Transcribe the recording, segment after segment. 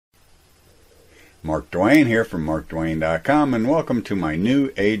Mark Dwayne here from markdwayne.com, and welcome to my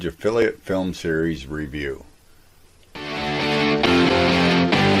New Age Affiliate Film Series review.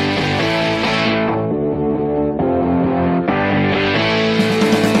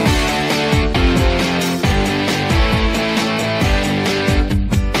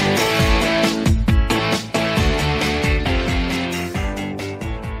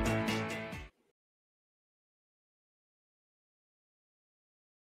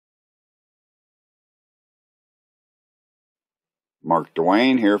 Mark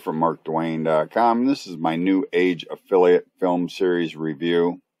Dwayne here from markdwayne.com. This is my New Age Affiliate Film Series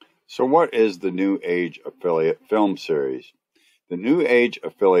review. So what is the New Age Affiliate Film Series? The New Age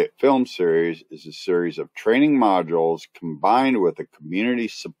Affiliate Film Series is a series of training modules combined with a community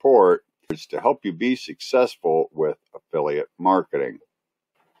support to help you be successful with affiliate marketing.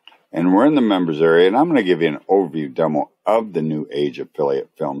 And we're in the members area, and I'm going to give you an overview demo of the New Age Affiliate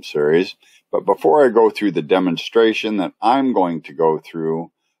Film Series. But before I go through the demonstration that I'm going to go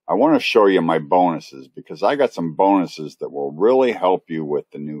through, I want to show you my bonuses, because I got some bonuses that will really help you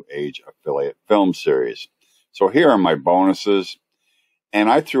with the New Age Affiliate Film Series. So here are my bonuses, and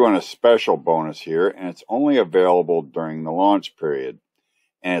I threw in a special bonus here, and it's only available during the launch period.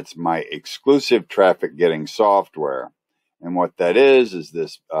 And it's my exclusive traffic getting software. And what that is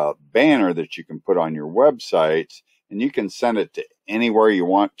this banner that you can put on your websites, and you can send it to anywhere you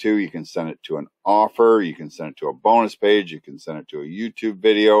want to. You can send it to an offer. You can send it to a bonus page. You can send it to a YouTube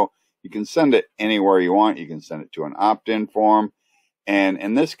video. You can send it anywhere you want. You can send it to an opt-in form. And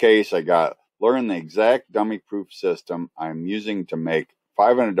in this case, I got learn the exact dummy-proof system I'm using to make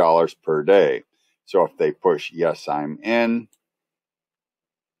 $500 per day. So if they push yes, I'm in,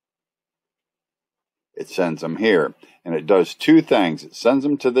 it sends them here. And it does two things. It sends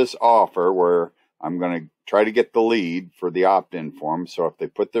them to this offer where I'm going to try to get the lead for the opt-in form. So if they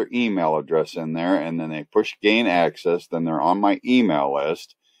put their email address in there and then they push gain access, then they're on my email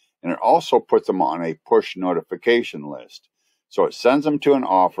list. And it also puts them on a push notification list. So it sends them to an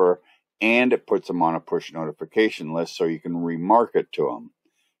offer and it puts them on a push notification list so you can remarket to them.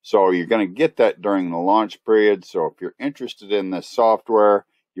 So you're going to get that during the launch period. So if you're interested in this software,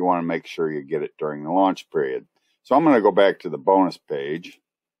 you want to make sure you get it during the launch period. So I'm going to go back to the bonus page.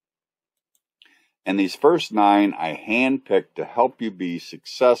 And these first 9 I handpicked to help you be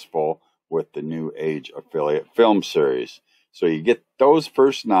successful with the New Age Affiliate Film Series. So you get those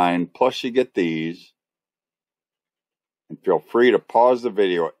first 9, plus you get these. And feel free to pause the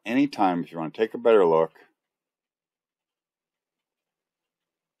video anytime if you want to take a better look.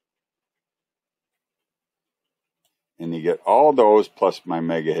 And you get all those plus my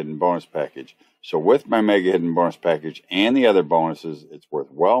Mega Hidden Bonus Package. So with my Mega Hidden Bonus Package and the other bonuses, it's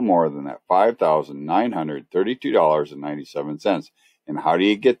worth well more than that $5,932.97. And how do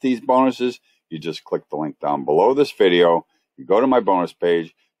you get these bonuses? You just click the link down below this video. You go to my bonus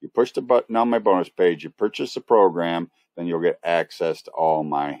page. You push the button on my bonus page. You purchase the program. Then you'll get access to all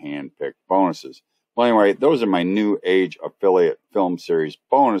my hand-picked bonuses. Well, anyway, those are my New Age Affiliate Film Series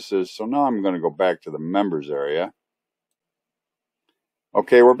bonuses. So now I'm going to go back to the members area.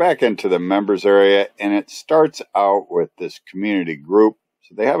 Okay, we're back into the members area, and it starts out with this community group.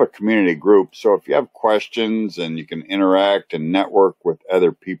 So they have a community group. So if you have questions, and you can interact and network with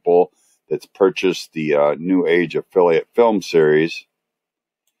other people that's purchased the New Age Affiliate Film Series.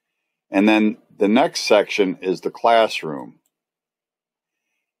 And then the next section is the classroom.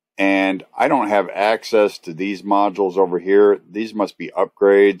 And I don't have access to these modules over here. These must be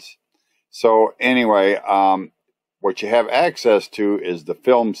upgrades. So anyway, what you have access to is the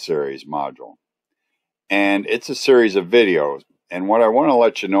film series module. And it's a series of videos. And what I want to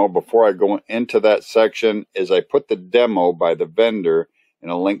let you know before I go into that section is I put the demo by the vendor in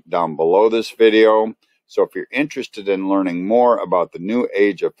a link down below this video. So if you're interested in learning more about the New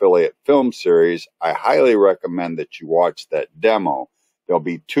Age Affiliate Film Series, I highly recommend that you watch that demo. There'll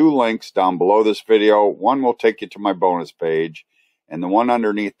be 2 links down below this video. One will take you to my bonus page, and the one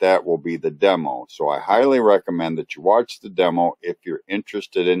underneath that will be the demo. So I highly recommend that you watch the demo if you're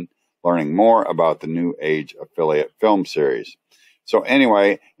interested in learning more about the New Age Affiliate Film Series. So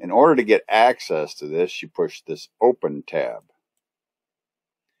anyway, in order to get access to this, you push this Open tab.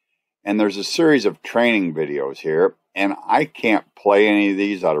 And there's a series of training videos here. And I can't play any of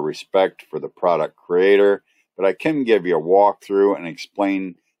these out of respect for the product creator, but I can give you a walkthrough and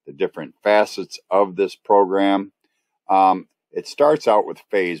explain the different facets of this program. It starts out with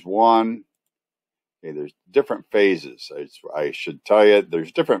phase 1. Okay, there's different phases. I should tell you,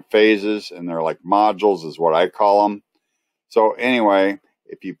 there's different phases, and they're like modules is what I call them. So anyway,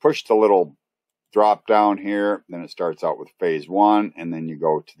 if you push the little drop down here, then it starts out with phase 1, and then you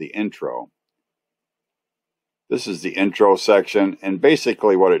go to the intro. This is the intro section, and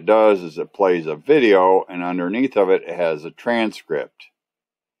basically what it does is it plays a video, and underneath of it, it has a transcript.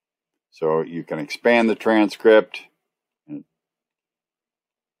 So you can expand the transcript.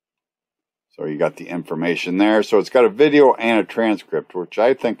 So you got the information there. So it's got a video and a transcript, which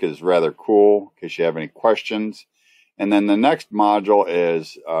I think is rather cool in case you have any questions. And then the next module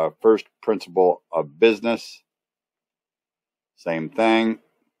is first principle of business. Same thing,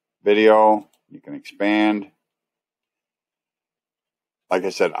 video, you can expand. Like I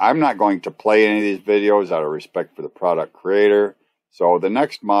said, I'm not going to play any of these videos out of respect for the product creator. So the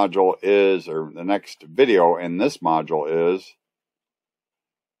next module is, or the next video in this module is,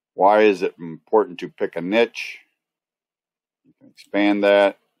 why is it important to pick a niche? You can expand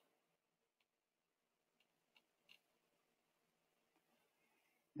that.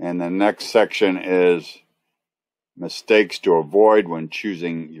 And the next section is mistakes to avoid when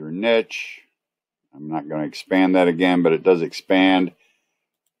choosing your niche. I'm not going to expand that again, but it does expand.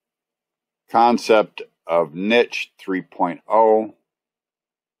 Concept of niche 3.0.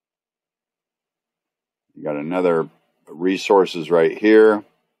 You got another resources right here.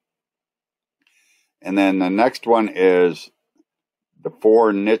 And then the next one is the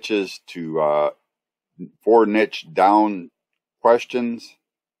 4 niches to 4 niche down questions.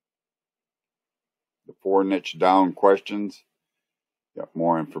 The 4 niche down questions. Got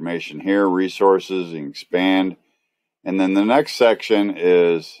more information here, resources, and expand. And then the next section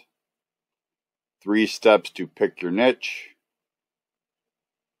is 3 steps to pick your niche.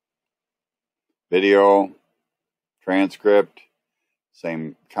 Video, transcript,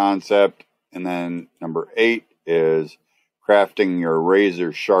 same concept. And then number 8 is crafting your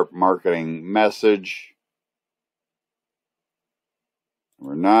razor sharp marketing message.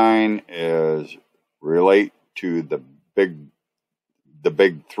 Number 9 is relate to the big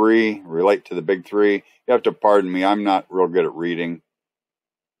 3. Relate to the big 3. You have to pardon me, I'm not real good at reading.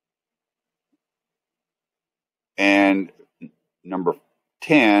 And number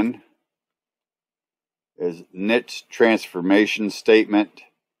 10 is niche transformation statement.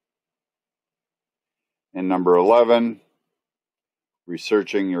 And number 11,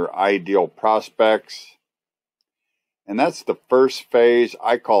 researching your ideal prospects. And that's the first phase.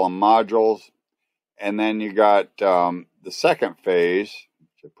 I call them modules. And then you got the second phase.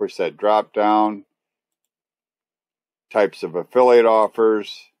 So push that drop down. Types of affiliate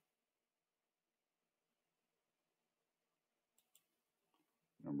offers.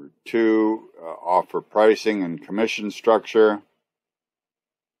 Number 2, offer pricing and commission structure.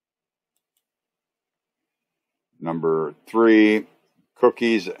 Number 3,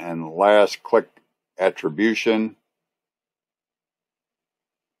 cookies and last click attribution.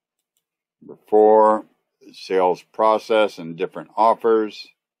 Number 4, sales process and different offers.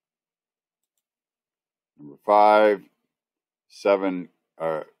 Number 5, 7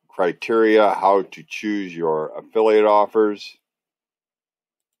 criteria how to choose your affiliate offers.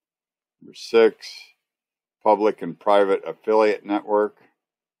 Number 6, public and private affiliate network.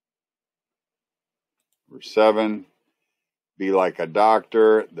 Number 7, be like a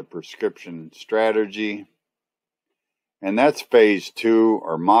doctor, the prescription strategy. And that's phase 2,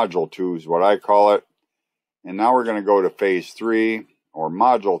 or module 2 is what I call it. And now we're going to go to phase 3, or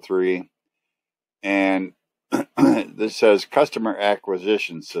module 3. And this says customer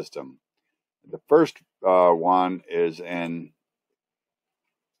acquisition system. The first one is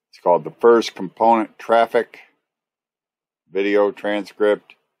it's called the first component, traffic, video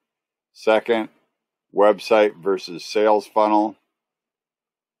transcript. Second, website versus sales funnel.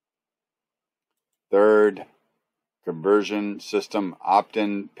 Third, conversion system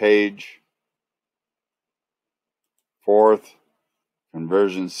opt-in page. Fourth,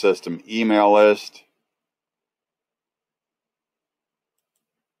 conversion system email list.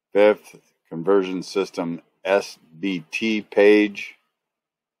 Fifth, conversion system SBT page.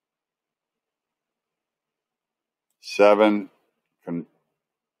 7,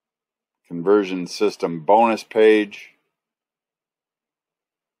 conversion system bonus page.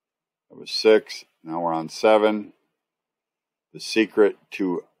 That was 6. Now we're on 7. The secret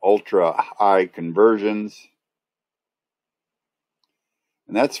to ultra high conversions.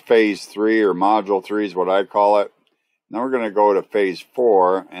 And that's phase 3, or module 3 is what I call it. Now we're going to go to phase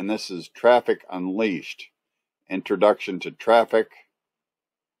 4, and this is Traffic Unleashed. Introduction to traffic.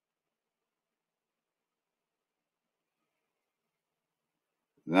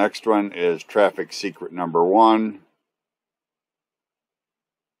 The next one is traffic secret number 1.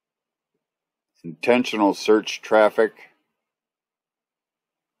 Intentional search traffic.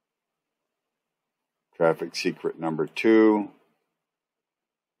 Traffic secret number 2.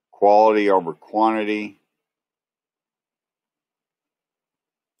 Quality over quantity.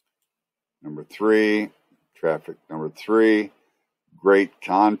 number 3. Traffic number 3. Great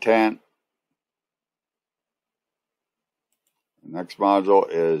content. The next module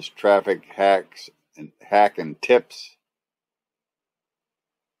is traffic hacks and hack and tips.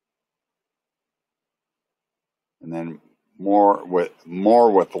 And then more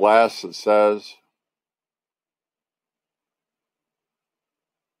with less, it says.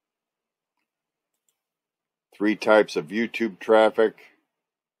 Three types of YouTube traffic.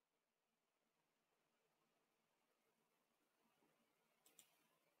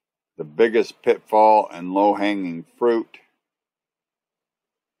 The biggest pitfall and low-hanging fruit.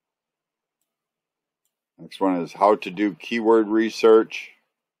 Next one is how to do keyword research.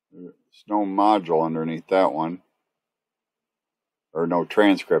 There's no module underneath that one. Or no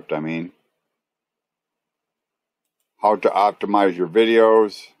transcript, I mean. How to optimize your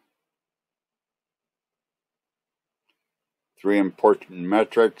videos. 3 important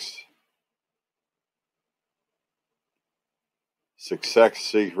metrics. Success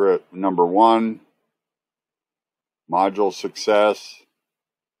secret number 1. Module success.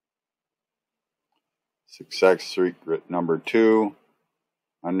 Success secret number 2.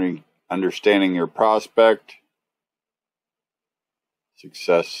 Understanding your prospect.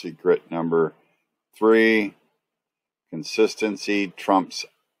 Success secret number 3. Consistency trumps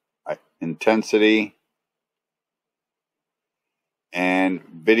intensity. And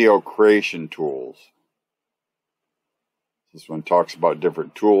video creation tools. This one talks about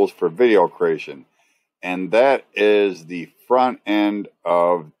different tools for video creation. And that is the front end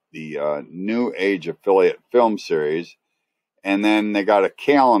of the New Age Affiliate Film Series. And then they got a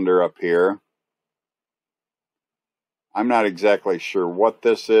calendar up here. I'm not exactly sure what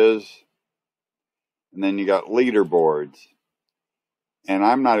this is. And then you got leaderboards. And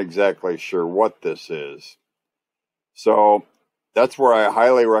I'm not exactly sure what this is. So that's where I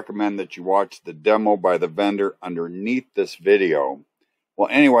highly recommend that you watch the demo by the vendor underneath this video. Well,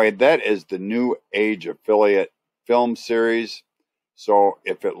 anyway, that is the New Age Affiliate Film Series. So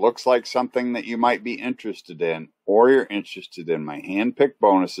if it looks like something that you might be interested in, or you're interested in my hand-picked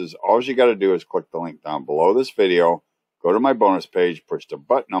bonuses, all you got to do is click the link down below this video, go to my bonus page, push the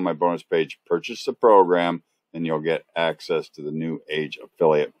button on my bonus page, purchase the program, and you'll get access to the New Age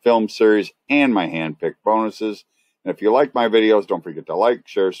Affiliate Film Series and my hand-picked bonuses. And if you like my videos, don't forget to like,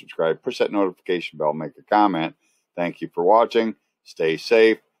 share, subscribe, push that notification bell, make a comment. Thank you for watching. Stay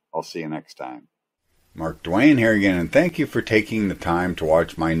safe. I'll see you next time. Mark Dwayne here again, and thank you for taking the time to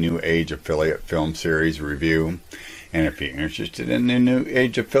watch my New Age Affiliate Film Series review. And if you're interested in the New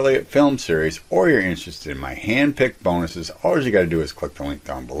Age Affiliate Film Series, or you're interested in my hand-picked bonuses, all you got to do is click the link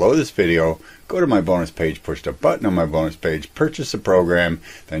down below this video, go to my bonus page, push the button on my bonus page, purchase the program,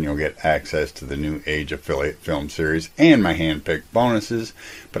 then you'll get access to the New Age Affiliate Film Series and my hand-picked bonuses.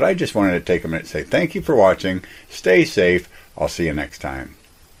 But I just wanted to take a minute to say thank you for watching, stay safe, I'll see you next time.